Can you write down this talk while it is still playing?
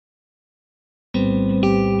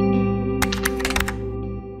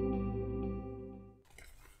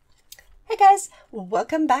guys,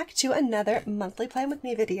 welcome back to another monthly plan with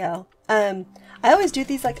me video. I always do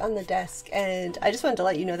these like on the desk, and I just wanted to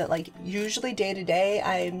let you know that like usually day to day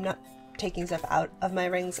I'm not taking stuff out of my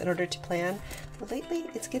rings in order to plan, but lately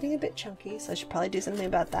it's getting a bit chunky, so I should probably do something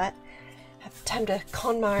about that. Have time to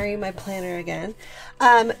KonMari my planner again.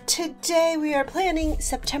 Today we are planning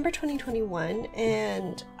September 2021,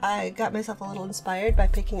 and I got myself a little inspired by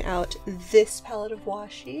picking out this palette of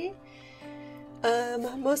washi.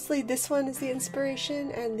 Mostly this one is the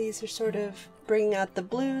inspiration, and these are sort of bringing out the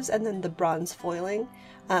blues and then the bronze foiling.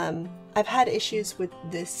 I've had issues with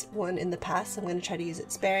this one in the past, so I'm going to try to use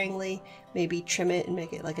it sparingly, maybe trim it and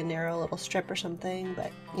make it like a narrow little strip or something,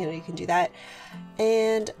 but you know, you can do that.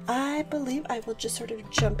 And I believe I will just sort of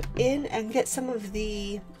jump in and get some of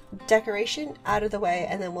the decoration out of the way,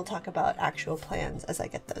 and then we'll talk about actual plans as I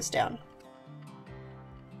get those down.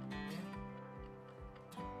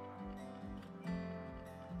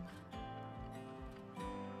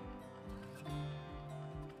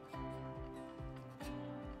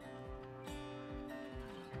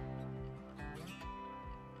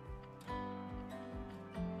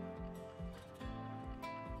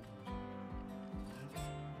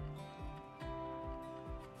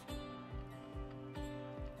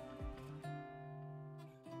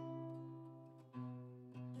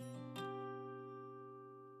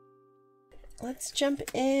 Let's jump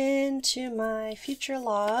into my future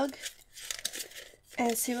log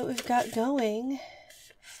and see what we've got going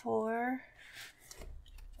for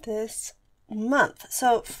this month.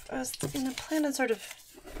 So I was in the plan on sort of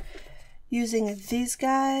using these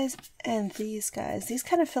guys and these guys. These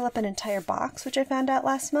kind of fill up an entire box, which I found out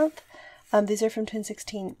last month. These are from Twin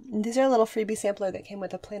 16. These are a little freebie sampler that came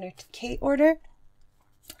with a Planner Kate order.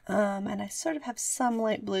 And I sort of have some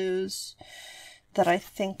light blues that I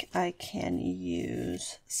think I can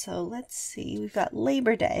use. So let's see, we've got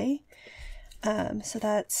Labor Day. So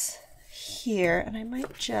that's here, and I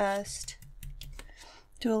might just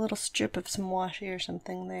do a little strip of some washi or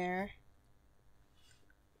something there.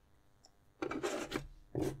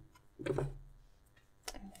 In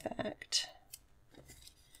fact,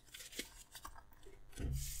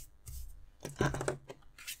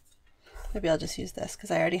 maybe I'll just use this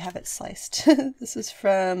because I already have it sliced. This is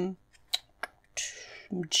from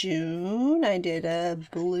June. I did a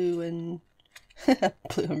blue and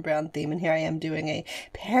brown theme, and here I am doing a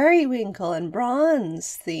periwinkle and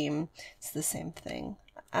bronze theme. It's the same thing.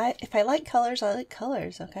 If I like colors, I like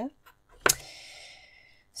colors, okay?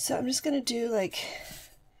 So I'm just gonna do like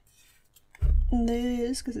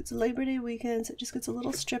this because it's Labor Day weekend, so it just gets a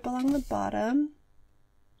little strip along the bottom.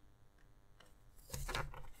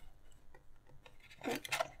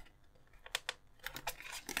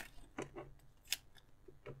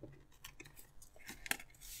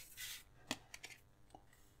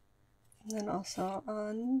 And then also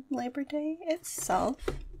on Labor Day itself.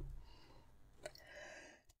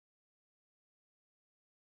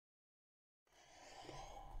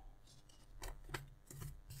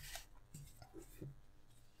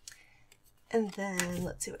 And then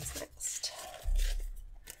let's see what's next.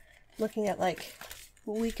 Looking at like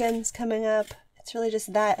weekends coming up. It's really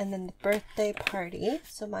just that and then the birthday party.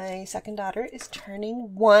 So my second daughter is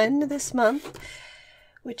turning 1 this month,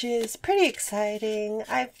 which is pretty exciting.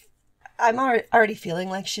 I'm already feeling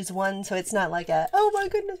like she's 1, so it's not like a, oh my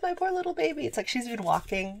goodness, my poor little baby. It's like she's been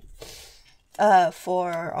walking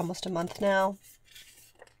for almost a month now.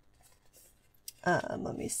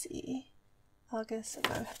 Let me see. August, and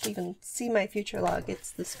I have to even see my future log.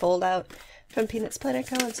 It's this fold out from Peanuts Planner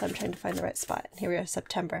Co., and so I'm trying to find the right spot. Here we are,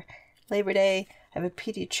 September. Labor Day, I have a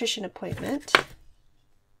pediatrician appointment.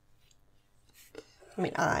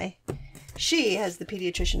 She has the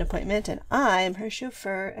pediatrician appointment, and I am her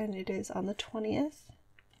chauffeur, and it is on the 20th.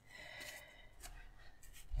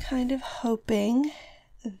 Kind of hoping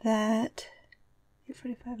that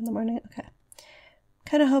 8:45 in the morning. Okay.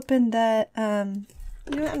 Kind of hoping that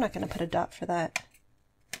you know what? I'm not going to put a dot for that.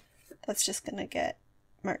 That's just going to get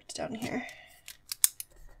marked down here.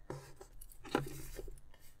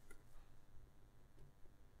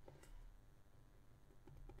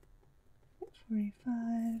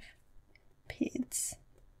 $45 peds.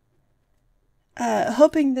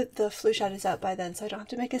 Hoping that the flu shot is out by then, so I don't have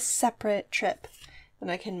to make a separate trip, and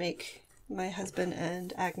I can make my husband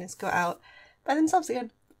and Agnes go out by themselves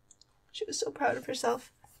again. She was so proud of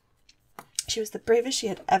herself. She was the bravest she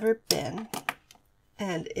had ever been.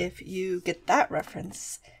 And if you get that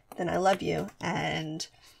reference, then I love you. And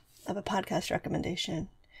I have a podcast recommendation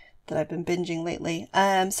that I've been binging lately.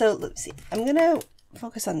 So let's see. I'm going to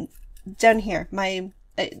focus on down here.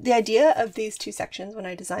 The idea of these two sections when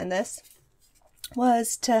I designed this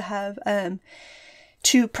was to have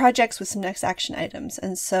 2 projects with some next action items.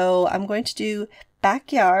 And so I'm going to do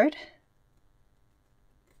backyard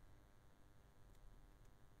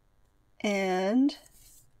and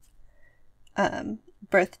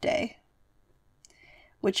birthday,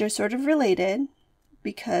 which are sort of related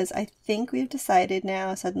because I think we've decided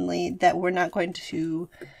now suddenly that we're not going to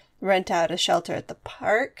rent out a shelter at the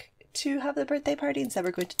park to have the birthday party. Instead,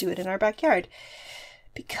 we're going to do it in our backyard.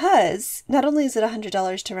 Because not only is it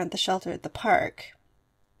 $100 to rent the shelter at the park,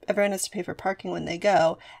 everyone has to pay for parking when they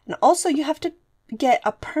go, and also you have to get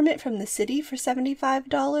a permit from the city for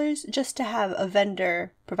 $75 just to have a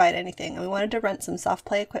vendor provide anything. And we wanted to rent some soft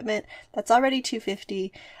play equipment. That's already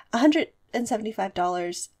 $250.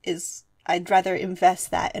 $175 is, I'd rather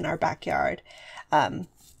invest that in our backyard.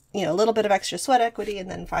 You know, a little bit of extra sweat equity,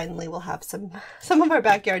 and then finally we'll have some of our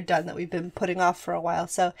backyard done that we've been putting off for a while.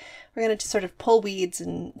 So we're going to sort of pull weeds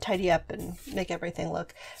and tidy up and make everything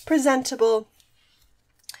look presentable.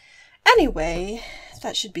 Anyway,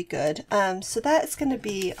 that should be good. So that's going to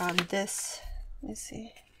be on this, let me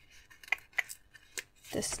see,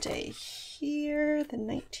 this day here, the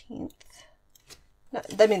 19th. No,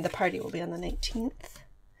 I mean, the party will be on the 19th.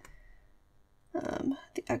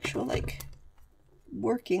 The actual, like,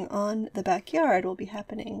 working on the backyard will be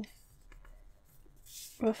happening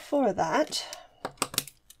before that.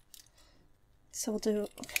 So we'll do,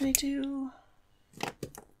 can I do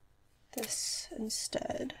this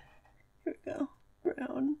instead? Here we go.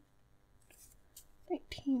 Brown.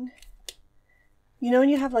 19. You know when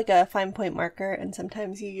you have like a fine point marker and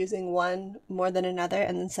sometimes you're using one more than another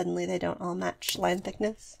and then suddenly they don't all match line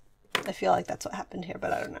thickness? I feel like that's what happened here,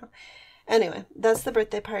 but I don't know. Anyway, that's the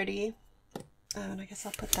birthday party. And I guess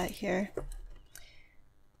I'll put that here.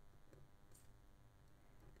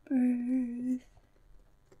 Birthday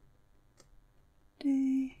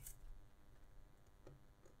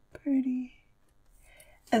party.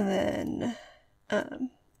 And then, I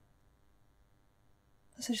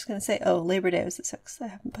was just going to say, oh, Labor Day was the 6th. I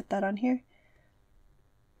haven't put that on here.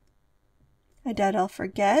 I doubt I'll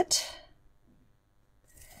forget.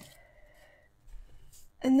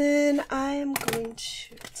 And then I am going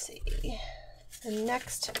to, let's see, the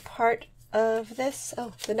next part of this,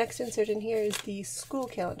 oh, the next insert in here is the school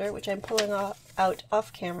calendar, which I'm pulling out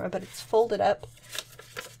off camera, but it's folded up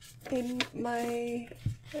in my,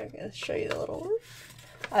 I'm going to show you the little,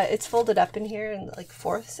 it's folded up in here in like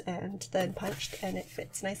fourths and then punched, and it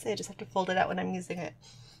fits nicely. I just have to fold it out when I'm using it.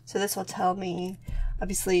 So this will tell me,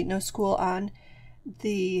 obviously, no school on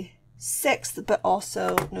the 6th, but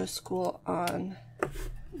also no school on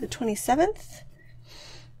the 27th.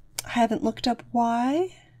 I haven't looked up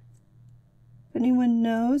why. If anyone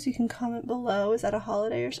knows, you can comment below. Is that a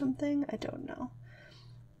holiday or something? I don't know.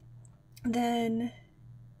 Then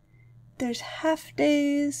there's half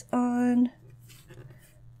days on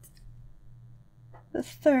the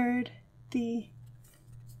 3rd, the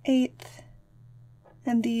 8th,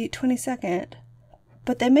 and the 22nd.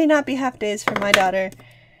 But they may not be half days for my daughter.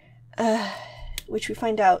 Which we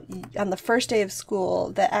find out on the first day of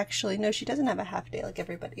school that actually, no, she doesn't have a half day like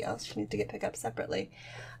everybody else. She needs to get picked up separately.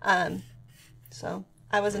 So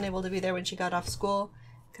I wasn't able to be there when she got off school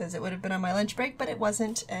because it would have been on my lunch break, but it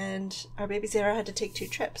wasn't. And our babysitter had to take 2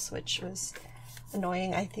 trips, which was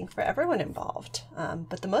annoying, I think, for everyone involved.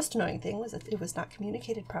 But the most annoying thing was that it was not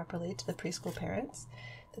communicated properly to the preschool parents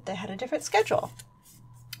that they had a different schedule.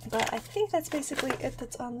 But I think that's basically it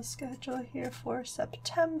that's on the schedule here for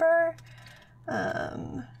September.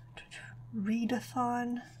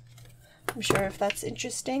 Readathon. I'm sure if that's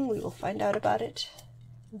interesting, we will find out about it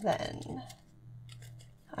then.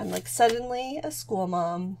 I'm like suddenly a school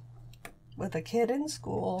mom with a kid in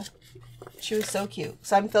school. She was so cute.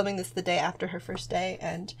 So I'm filming this the day after her first day,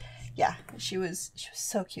 and yeah, she was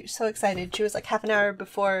so cute, so excited. She was like half an hour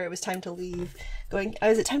before it was time to leave going, oh,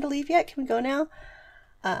 is it time to leave yet? Can we go now?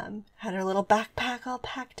 Had her little backpack all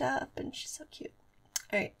packed up, and she's so cute.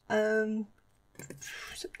 All right,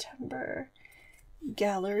 September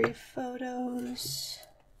gallery photos.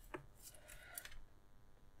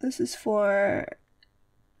 This is for,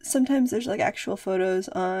 sometimes there's like actual photos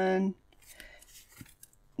on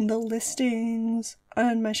the listings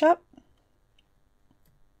on my shop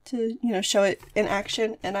to, you know, show it in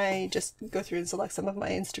action, and I just go through and select some of my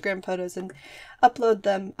Instagram photos and upload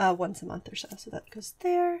them once a month or so. So that goes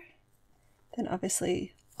there. Then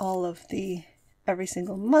obviously all of the every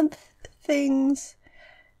single month things.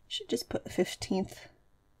 Should just put the 15th.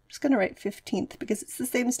 I'm just gonna write 15th because it's the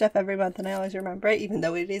same stuff every month and I always remember it, even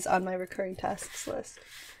though it is on my recurring tasks list.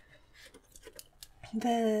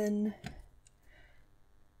 Then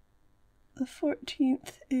the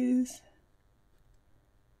 14th is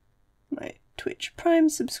my Twitch Prime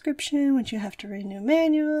subscription, which you have to renew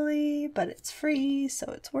manually, but it's free,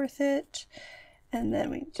 so it's worth it. And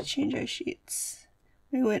then we need to change our sheets.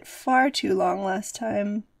 We went far too long last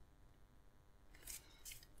time.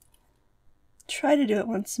 Try to do it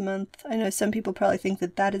once a month. I know some people probably think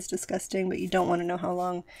that that is disgusting, but you don't want to know how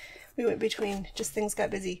long we went between. Just things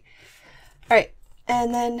got busy. All right,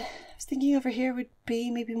 and then I was thinking over here would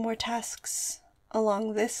be maybe more tasks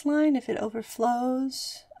along this line if it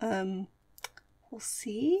overflows. We'll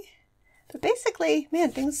see. But basically,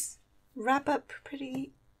 man, things wrap up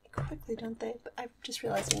pretty quickly, don't they? But I'm just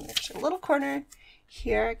realizing there's a little corner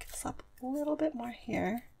here. I can slap a little bit more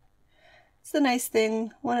here. It's the nice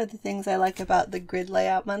thing. One of the things I like about the grid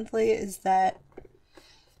layout monthly is that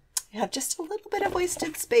you have just a little bit of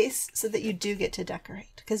wasted space so that you do get to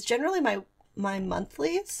decorate. Because generally my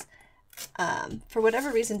monthlies, for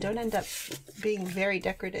whatever reason, don't end up being very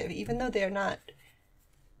decorative, even though they're not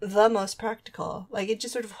the most practical. Like, it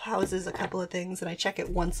just sort of houses a couple of things, and I check it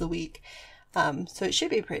once a week. So it should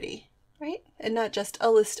be pretty, right? And not just a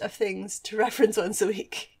list of things to reference once a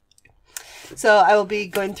week. So I will be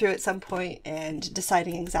going through at some point and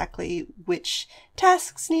deciding exactly which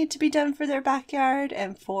tasks need to be done for their backyard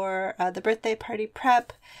and for the birthday party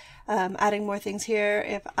prep. Adding more things here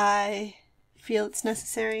if I feel it's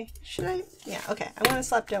necessary. Should I? Yeah, okay. I want to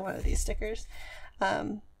slap down one of these stickers.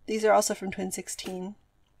 These are also from Twin 16.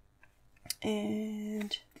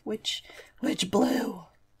 And which blue?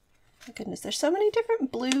 My goodness, there's so many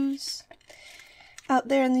different blues out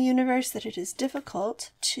there in the universe that it is difficult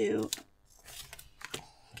to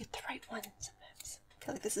get the right one sometimes. I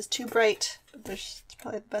feel like this is too bright, but it's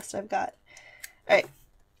probably the best I've got. All right,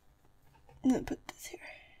 I'm gonna put this here.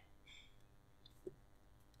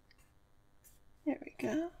 There we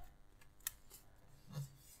go.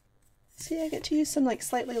 See, I get to use some like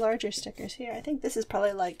slightly larger stickers here. I think this is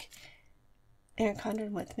probably like Erin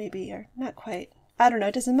Condren width maybe, or not quite. I don't know,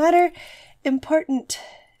 it doesn't matter. Important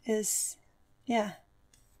is, yeah,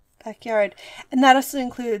 backyard. And that also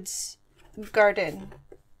includes garden,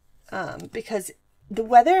 because the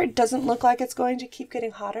weather doesn't look like it's going to keep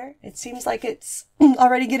getting hotter. It seems like it's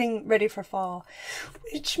already getting ready for fall,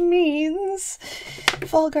 which means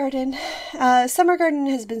fall garden. Summer garden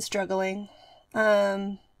has been struggling.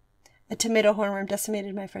 A tomato hornworm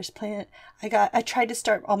decimated my first plant. I tried to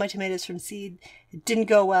start all my tomatoes from seed. It didn't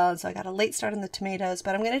go well, and so I got a late start on the tomatoes,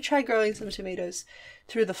 but I'm going to try growing some tomatoes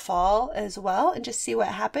through the fall as well and just see what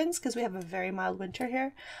happens, because we have a very mild winter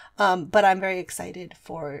here. But I'm very excited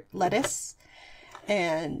for lettuce.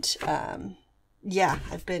 And yeah,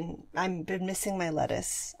 I've been missing my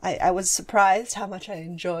lettuce. I was surprised how much I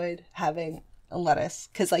enjoyed having a lettuce,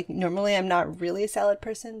 because like normally I'm not really a salad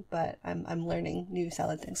person, but I'm learning new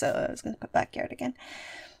salad things. So I was going to put backyard again.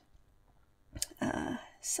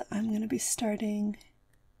 So I'm going to be starting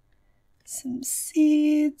some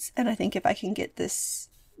seeds, and I think if I can get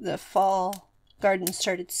the fall garden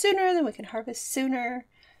started sooner, then we can harvest sooner.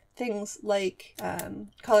 Things like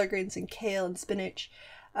collard greens and kale and spinach,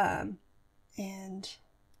 and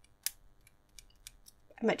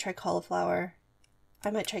I might try cauliflower. I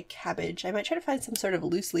might try cabbage. I might try to find some sort of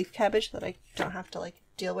loose leaf cabbage that I don't have to like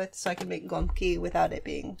deal with, so I can make gomki without it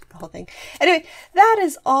being the whole thing. Anyway, that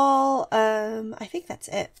is all. I think that's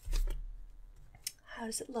it. How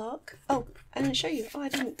does it look? Oh, I didn't show you. Oh, I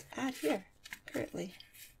didn't add here. Currently.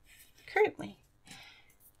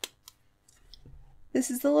 This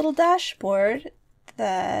is the little dashboard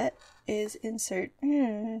that is insert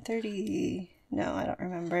 30. No, I don't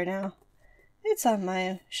remember now. It's on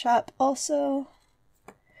my shop also.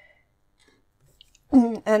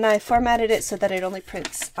 And I formatted it so that it only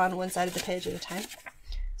prints on one side of the page at a time.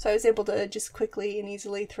 So I was able to just quickly and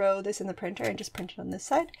easily throw this in the printer and just print it on this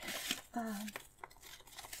side.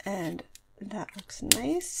 And that looks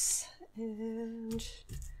nice. And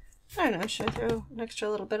I don't know, should I throw an extra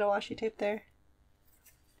little bit of washi tape there?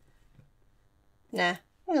 Nah,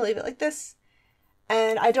 I'm gonna leave it like this.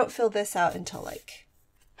 And I don't fill this out until like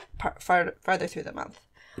farther through the month.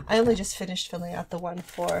 I only just finished filling out the one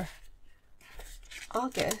for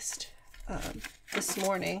August this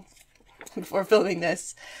morning before filming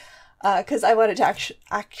this, because I wanted to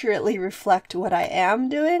accurately reflect what I am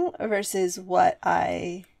doing versus what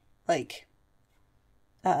I like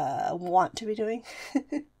want to be doing.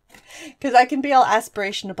 Because I can be all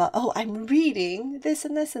aspirational about, oh, I'm reading this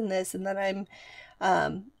and this and this, and then I'm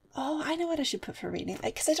oh, I know what I should put for reading,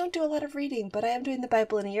 because I don't do a lot of reading, but I am doing the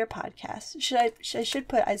Bible in a Year podcast. I should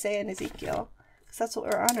put Isaiah and Ezekiel, because that's what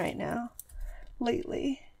we're on right now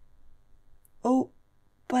lately. Oh,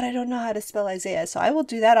 but I don't know how to spell Isaiah, so I will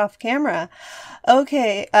do that off camera.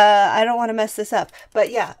 Okay, I don't want to mess this up, but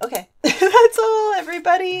yeah, okay. That's all,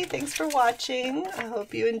 everybody. Thanks for watching. I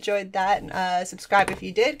hope you enjoyed that. Subscribe if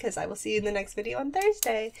you did, because I will see you in the next video on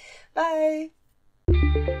Thursday. Bye.